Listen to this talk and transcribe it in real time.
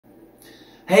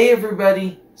Hey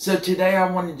everybody! So today I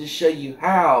wanted to show you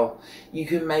how you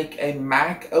can make a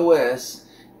macOS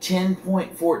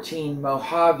 10.14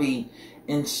 Mojave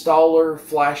Installer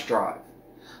flash drive.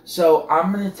 So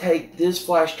I'm going to take this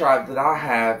flash drive that I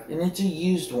have, and it's a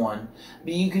used one,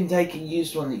 but you can take a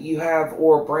used one that you have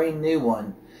or a brand new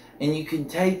one, and you can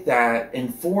take that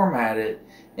and format it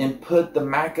and put the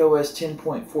macOS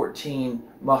 10.14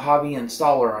 Mojave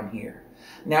Installer on here.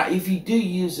 Now if you do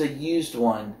use a used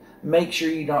one, make sure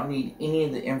you don't need any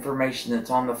of the information that's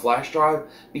on the flash drive,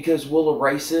 because we'll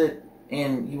erase it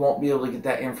and you won't be able to get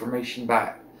that information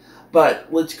back. But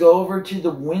let's go over to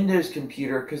the Windows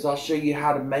computer, because I'll show you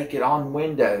how to make it on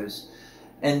Windows,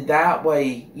 and that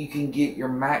way you can get your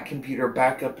Mac computer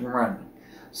back up and running.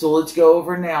 So let's go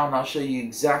over now and I'll show you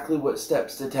exactly what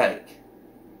steps to take.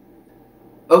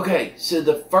 Okay, so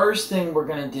the first thing we're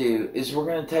going to do is we're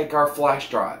going to take our flash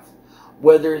drive,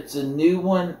 whether it's a new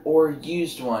one or a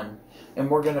used one, and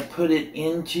we're going to put it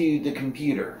into the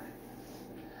computer.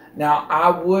 Now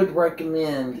I would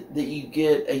recommend that you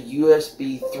get a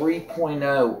USB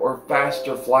 3.0 or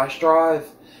faster flash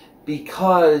drive,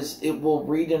 because it will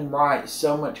read and write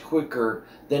so much quicker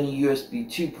than a USB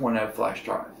 2.0 flash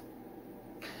drive.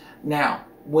 Now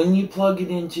when you plug it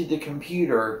into the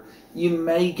computer, you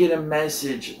may get a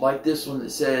message like this one that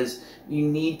says you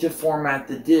need to format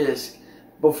the disk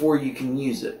before you can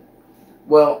use it.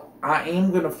 Well, I am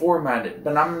going to format it,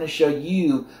 but I'm going to show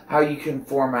you how you can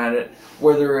format it,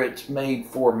 whether it's made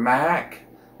for Mac,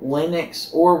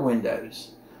 Linux, or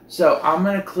Windows. So I'm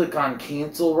going to click on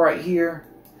cancel right here,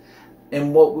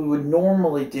 and what we would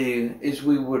normally do is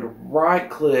we would right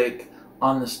click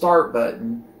on the start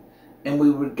button and we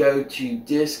would go to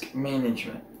disk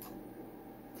management.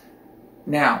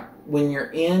 Now when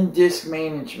you're in disk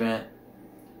management,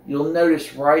 you'll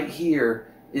notice right here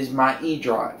is my E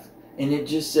drive, and it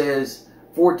just says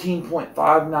 14.59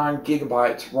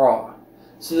 gigabytes raw.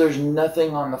 So there's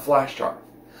nothing on the flash drive.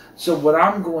 So what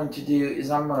I'm going to do is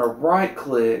I'm going to right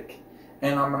click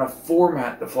and I'm going to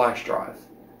format the flash drive.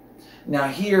 Now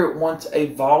here it wants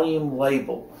a volume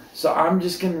label, so I'm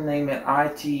just going to name it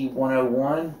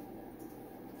IT101,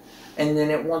 and then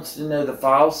it wants to know the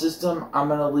file system. I'm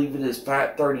going to leave it as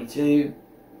FAT32.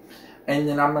 And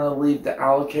then I'm going to leave the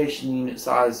allocation unit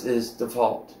size as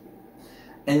default.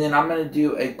 And then I'm going to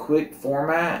do a quick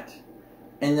format,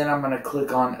 and then I'm going to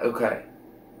click on OK.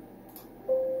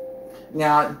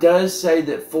 Now it does say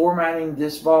that formatting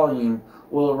this volume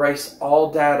will erase all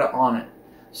data on it.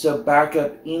 So back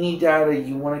up any data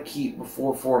you want to keep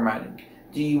before formatting.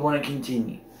 Do you want to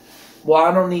continue? Well,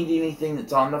 I don't need anything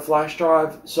that's on the flash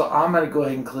drive, so I'm going to go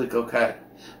ahead and click OK.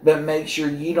 But make sure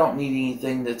you don't need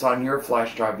anything that's on your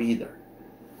flash drive either.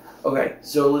 Okay,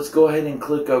 so let's go ahead and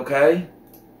click OK.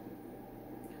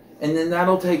 And then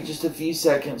that'll take just a few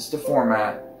seconds to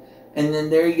format. And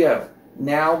then there you go.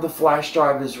 Now the flash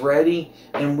drive is ready,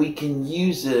 and we can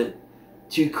use it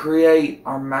to create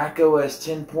our macOS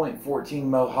 10.14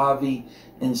 Mojave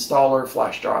Installer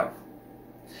flash drive.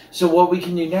 So what we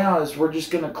can do now is we're just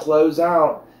going to close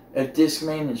out of disk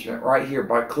management right here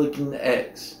by clicking the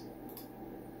X.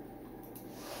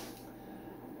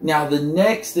 Now the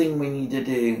next thing we need to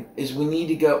do is we need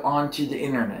to go onto the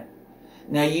internet.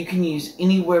 Now you can use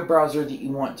any web browser that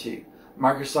you want to.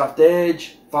 Microsoft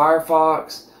Edge,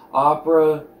 Firefox,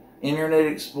 Opera, Internet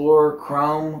Explorer,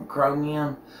 Chrome,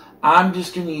 Chromium. I'm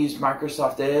just going to use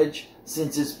Microsoft Edge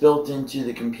since it's built into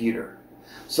the computer.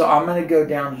 So I'm going to go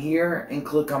down here and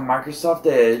click on Microsoft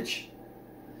Edge.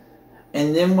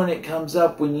 And then when it comes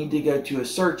up, we need to go to a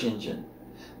search engine.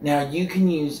 Now you can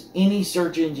use any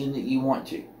search engine that you want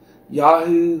to.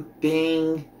 Yahoo,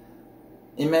 Bing,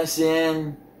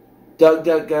 MSN,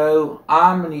 DuckDuckGo.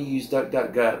 I'm going to use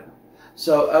DuckDuckGo.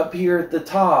 So up here at the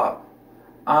top,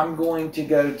 I'm going to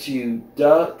go to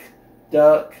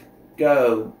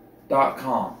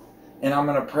DuckDuckGo.com, and I'm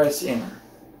going to press enter.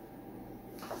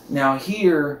 Now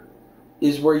here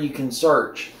is where you can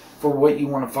search for what you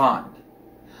want to find.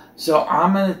 So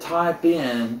I'm going to type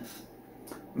in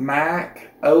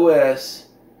macOS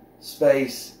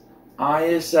space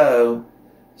ISO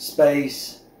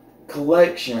space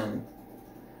collection,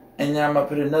 and then I'm going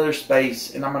to put another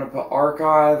space, and I'm going to put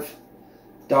archive.org.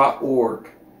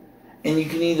 And you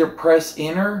can either press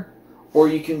enter, or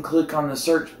you can click on the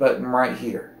search button right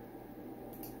here.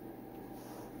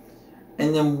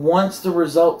 And then once the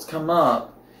results come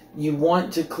up, you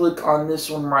want to click on this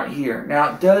one right here.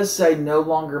 Now it does say no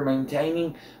longer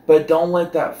maintaining, but don't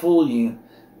let that fool you.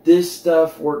 This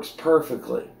stuff works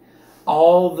perfectly.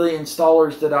 All the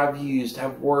installers that I've used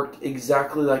have worked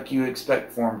exactly like you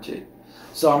expect for them to.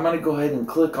 So I'm going to go ahead and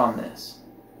click on this.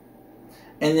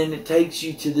 and then it takes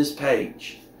you to this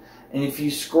page. And if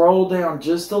you scroll down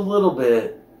just a little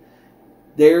bit,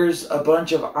 there's a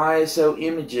bunch of ISO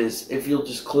images. If you'll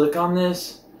just click on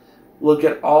this, look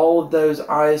at all of those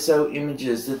ISO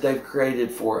images that they've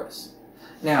created for us.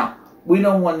 Now, we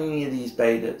don't want any of these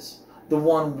betas. The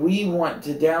one we want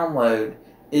to download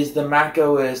is the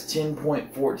macOS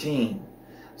 10.14.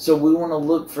 So we want to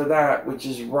look for that, which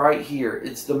is right here.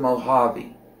 It's the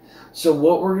Mojave. So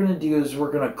what we're going to do is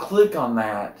we're going to click on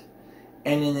that,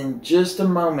 and in just a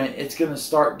moment it's going to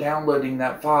start downloading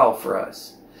that file for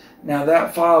us. Now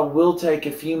that file will take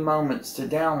a few moments to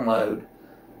download,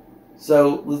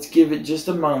 so let's give it just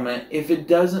a moment. If it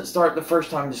doesn't start the first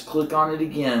time, just click on it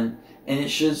again and it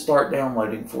should start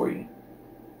downloading for you.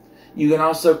 You can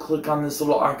also click on this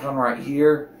little icon right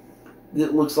here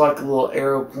that looks like a little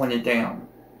arrow pointed down.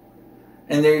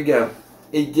 And there you go.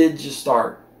 It did just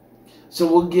start. So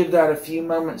we'll give that a few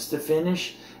moments to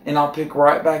finish, and I'll pick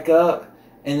right back up,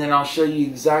 and then I'll show you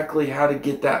exactly how to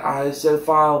get that ISO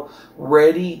file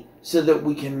ready so that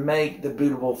we can make the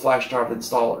bootable flash drive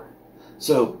installer.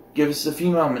 So give us a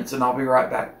few moments and I'll be right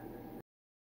back.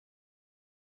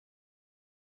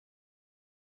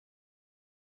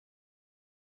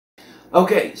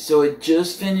 Okay, so it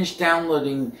just finished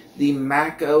downloading the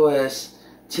macOS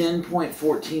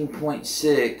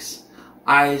 10.14.6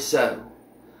 ISO.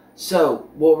 So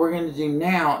what we're going to do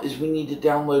now is we need to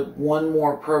download one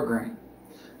more program.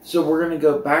 So we're going to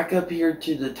go back up here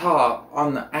to the top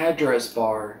on the address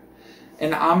bar,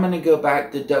 and I'm going to go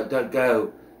back to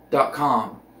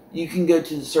DuckDuckGo.com. You can go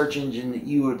to the search engine that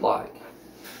you would like.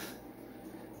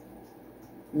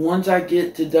 Once I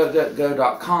get to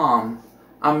DuckDuckGo.com,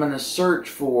 I'm going to search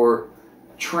for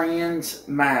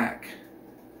Transmac.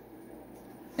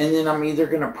 And then I'm either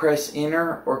going to press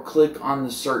enter or click on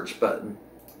the search button.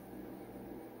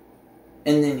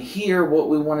 And then here what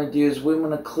we want to do is we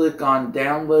want to click on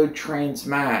download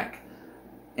Transmac.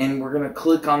 And we're going to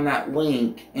click on that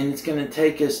link, and it's going to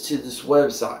take us to this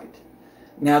website.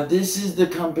 Now this is the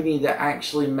company that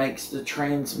actually makes the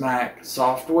Transmac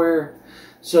software.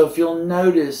 So if you'll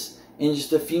notice, in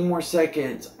just a few more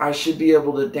seconds I should be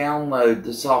able to download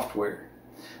the software.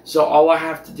 So all I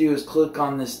have to do is click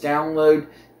on this download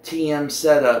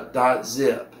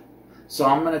tmsetup.zip. So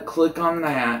I'm going to click on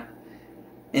that,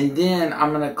 and then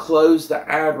I'm going to close the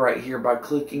ad right here by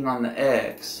clicking on the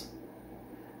X.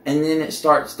 And then it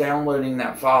starts downloading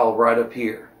that file right up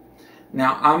here.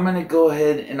 Now I'm going to go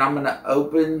ahead and I'm going to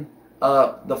open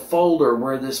up the folder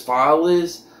where this file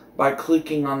is by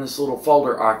clicking on this little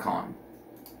folder icon.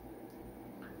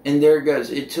 And there it goes.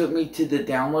 It took me to the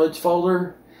downloads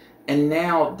folder. And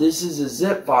now this is a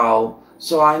zip file,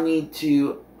 so I need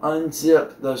to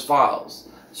unzip those files.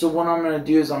 So what I'm going to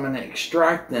do is I'm going to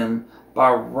extract them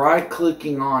by right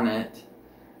clicking on it,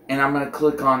 and I'm going to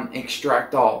click on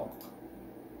extract all.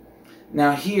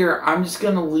 Now here I'm just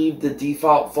going to leave the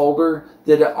default folder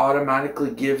that it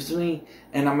automatically gives me,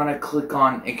 and I'm going to click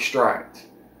on extract.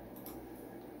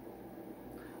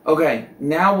 Okay,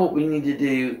 now what we need to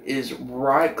do is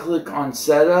right click on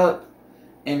setup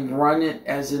and run it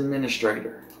as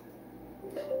administrator.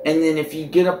 And then if you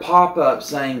get a pop-up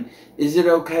saying, is it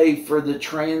okay for the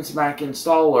Transmac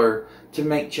installer to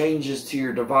make changes to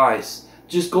your device,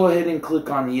 just go ahead and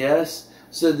click on yes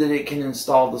so that it can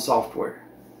install the software.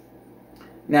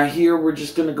 Now here we're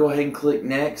just going to go ahead and click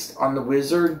next on the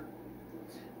wizard,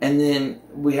 and then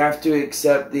we have to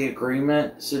accept the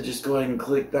agreement, so just go ahead and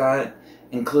click that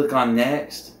and click on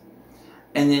next.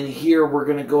 And then here we're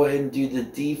going to go ahead and do the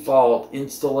default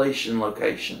installation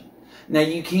location. Now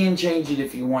you can change it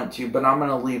if you want to, but I'm going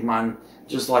to leave mine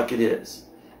just like it is.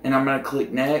 And I'm going to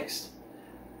click next.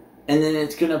 And then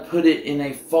it's going to put it in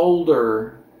a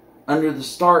folder under the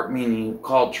start menu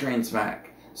called Transmac.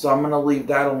 So I'm going to leave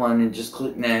that alone and just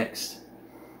click next.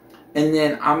 And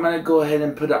then I'm going to go ahead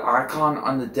and put an icon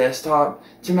on the desktop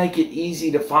to make it easy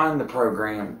to find the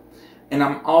program. And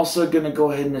I'm also going to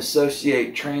go ahead and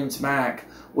associate Transmac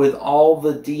with all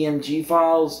the DMG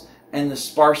files and the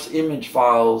sparse image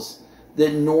files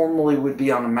that normally would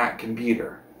be on a Mac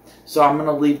computer. So I'm going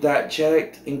to leave that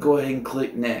checked and go ahead and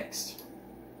click next.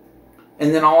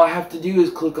 And then all I have to do is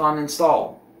click on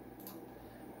install.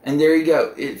 And there you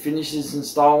go. It finishes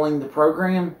installing the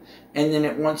program, and then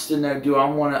it wants to know, do I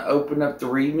want to open up the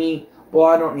README? Well,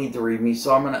 I don't need the README,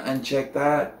 so I'm going to uncheck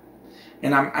that.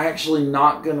 And I'm actually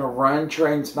not going to run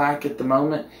Transmac at the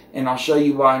moment, and I'll show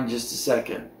you why in just a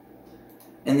second.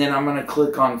 And then I'm going to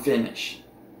click on finish.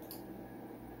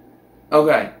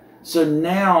 Okay, so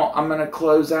now I'm going to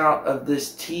close out of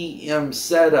this TM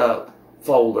setup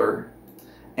folder,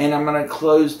 and I'm going to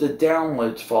close the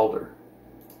downloads folder.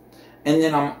 And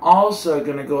then I'm also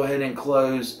going to go ahead and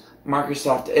close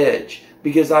Microsoft Edge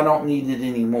because I don't need it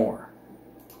anymore.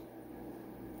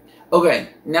 Okay,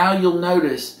 now you'll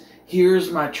notice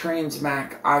here's my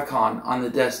TransMac icon on the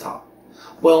desktop.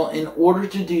 Well, in order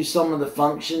to do some of the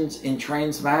functions in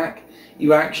TransMac,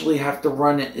 you actually have to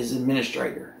run it as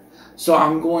administrator. So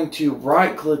I'm going to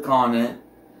right click on it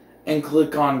and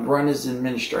click on Run as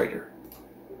Administrator.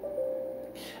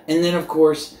 And then of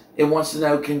course, it wants to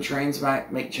know, can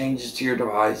TransMac make changes to your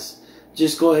device?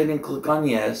 Just go ahead and click on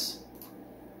Yes.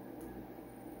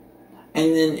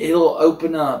 And then it'll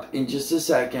open up in just a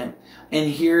second. And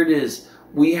here it is.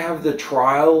 We have the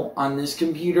trial on this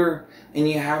computer, and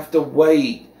you have to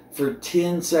wait for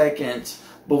 10 seconds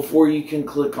before you can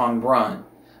click on Run.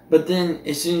 But then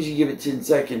as soon as you give it 10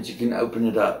 seconds, you can open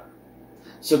it up.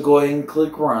 So go ahead and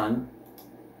click Run.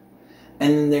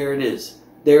 And then there it is.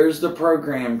 There's the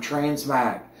program,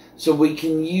 TransMac. So we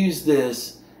can use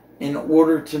this in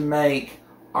order to make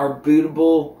our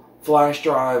bootable flash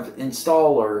drive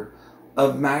installer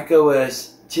of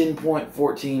macOS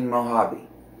 10.14 Mojave.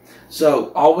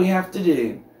 So all we have to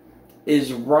do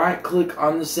is right click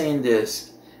on the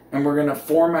SanDisk, and we're going to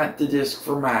format the disk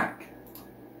for Mac.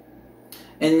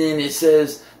 And then it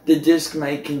says the disk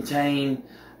may contain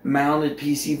mounted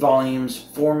PC volumes.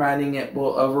 Formatting it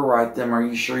will overwrite them. Are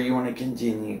you sure you want to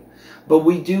continue? But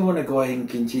we do want to go ahead and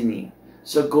continue.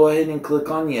 So go ahead and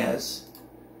click on Yes.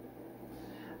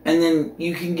 And then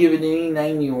you can give it any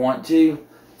name you want to.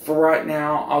 For right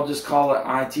now, I'll just call it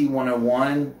IT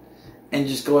 101 and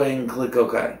just go ahead and click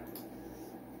OK.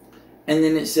 And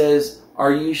then it says,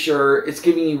 are you sure? It's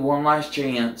giving you one last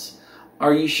chance.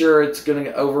 Are you sure it's going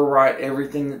to overwrite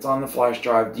everything that's on the flash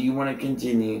drive? Do you want to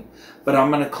continue? But I'm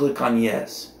going to click on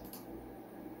Yes.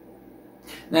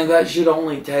 Now that should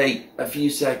only take a few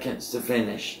seconds to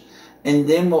finish. And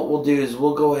then what we'll do is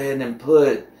we'll go ahead and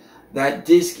put that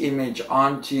disk image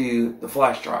onto the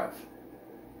flash drive.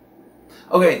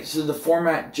 Okay, so the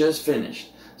format just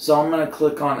finished. So I'm going to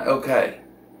click on OK.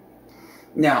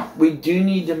 Now, we do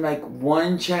need to make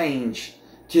one change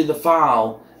to the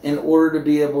file in order to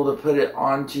be able to put it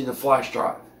onto the flash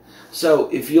drive. So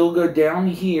if you'll go down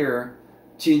here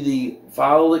to the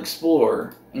File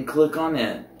Explorer and click on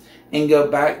it and go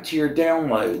back to your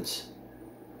downloads,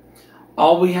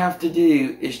 all we have to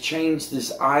do is change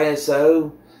this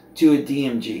ISO to a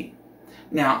DMG.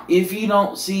 Now, if you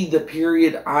don't see the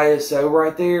period ISO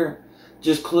right there,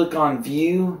 just click on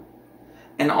View,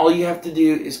 and all you have to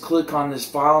do is click on this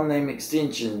file name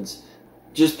extensions.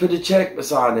 Just put a check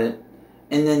beside it,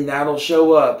 and then that'll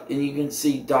show up, and you can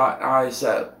see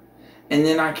 .iso. And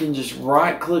then I can just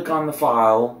right click on the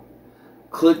file,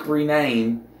 click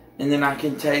Rename, and then I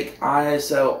can take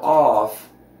ISO off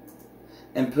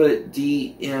and put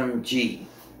DMG,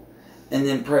 and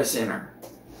then press Enter.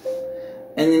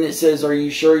 And then it says, are you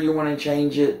sure you want to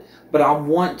change it? But I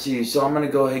want to, so I'm going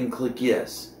to go ahead and click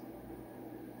Yes.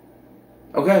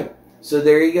 Okay, so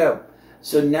there you go.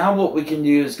 So now what we can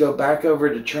do is go back over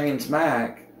to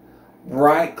TransMac,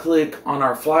 right click on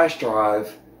our flash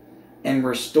drive, and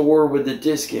restore with the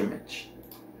disk image.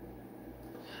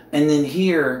 And then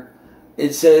here,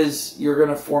 it says you're going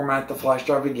to format the flash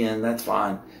drive again. That's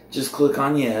fine. Just click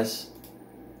on Yes.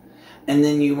 And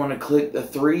then you want to click the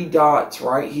three dots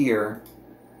right here.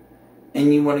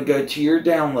 And you want to go to your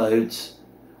downloads,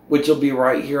 which will be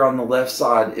right here on the left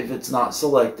side if it's not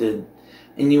selected.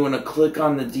 And you want to click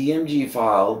on the DMG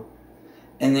file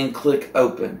and then click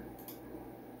Open.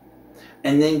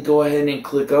 And then go ahead and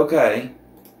click OK.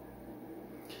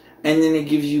 And then it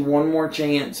gives you one more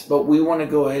chance, but we want to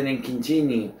go ahead and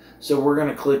continue. So we're going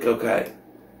to click OK.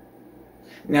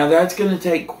 Now that's going to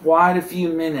take quite a few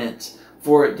minutes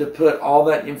for it to put all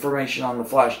that information on the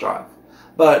flash drive.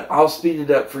 But I'll speed it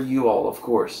up for you all, of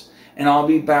course. And I'll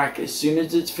be back as soon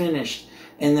as it's finished.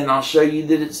 And then I'll show you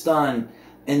that it's done.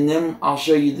 And then I'll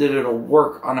show you that it'll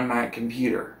work on a Mac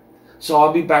computer. So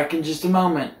I'll be back in just a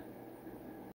moment.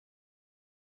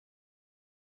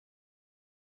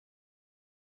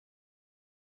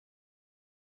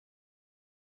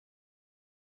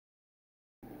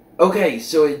 Okay,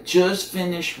 so it just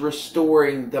finished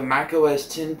restoring the macOS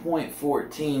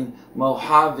 10.14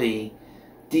 Mojave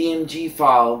DMG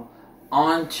file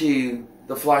onto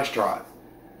the flash drive.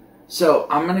 So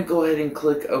I'm going to go ahead and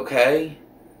click OK,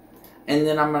 and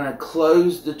then I'm going to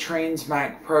close the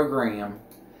TransMac program,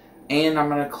 and I'm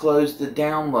going to close the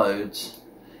downloads,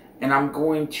 and I'm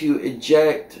going to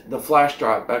eject the flash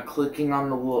drive by clicking on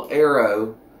the little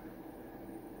arrow,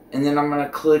 and then I'm going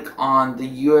to click on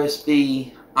the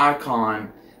USB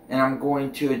icon, and I'm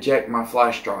going to eject my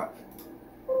flash drive.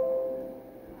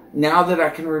 Now that I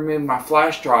can remove my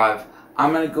flash drive,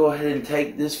 I'm going to go ahead and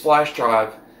take this flash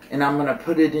drive and I'm going to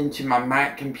put it into my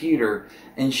Mac computer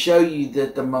and show you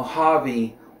that the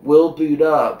Mojave will boot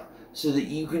up so that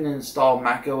you can install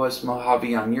macOS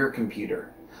Mojave on your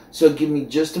computer. So give me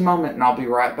just a moment and I'll be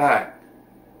right back.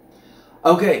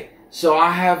 Okay, so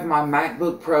I have my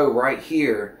MacBook Pro right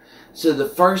here. So the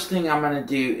first thing I'm going to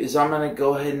do is I'm going to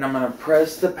go ahead and I'm going to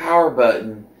press the power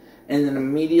button and then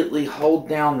immediately hold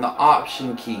down the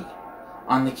Option key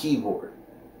on the keyboard.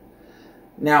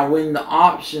 Now when the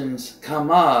options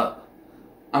come up,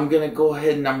 I'm going to go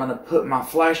ahead and I'm going to put my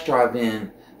flash drive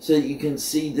in so that you can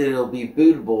see that it'll be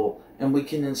bootable and we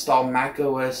can install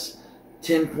macOS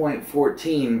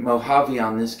 10.14 Mojave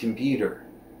on this computer.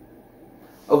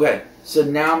 Okay, so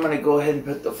now I'm going to go ahead and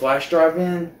put the flash drive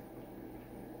in.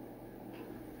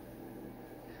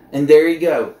 And there you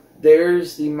go.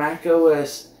 There's the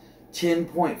macOS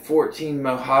 10.14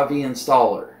 Mojave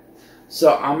installer.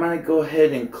 So I'm going to go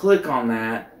ahead and click on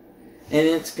that, and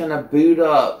it's going to boot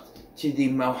up to the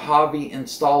Mojave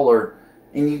installer,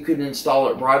 and you can install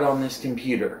it right on this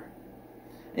computer.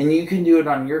 And you can do it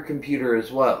on your computer as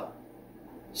well.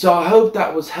 So I hope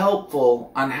that was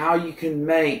helpful on how you can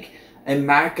make a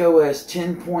macOS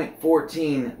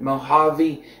 10.14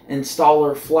 Mojave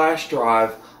installer flash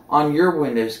drive on your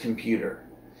Windows computer.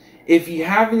 If you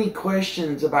have any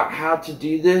questions about how to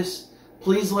do this,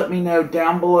 please let me know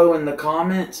down below in the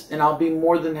comments and I'll be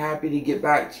more than happy to get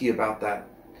back to you about that.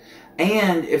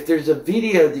 And if there's a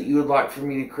video that you would like for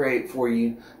me to create for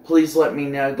you, please let me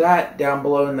know that down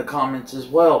below in the comments as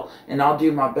well, and I'll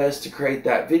do my best to create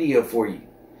that video for you.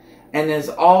 And as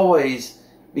always,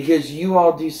 because you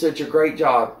all do such a great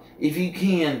job, if you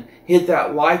can, hit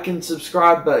that like and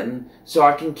subscribe button so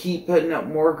I can keep putting up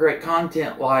more great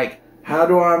content like how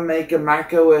do I make a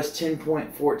macOS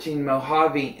 10.14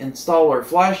 Mojave installer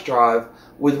flash drive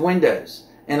with Windows.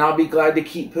 And I'll be glad to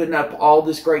keep putting up all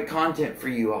this great content for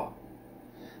you all.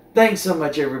 Thanks so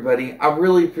much, everybody. I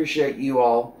really appreciate you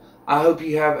all. I hope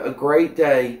you have a great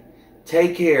day.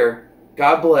 Take care.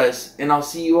 God bless. And I'll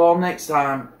see you all next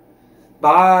time.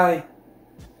 Bye.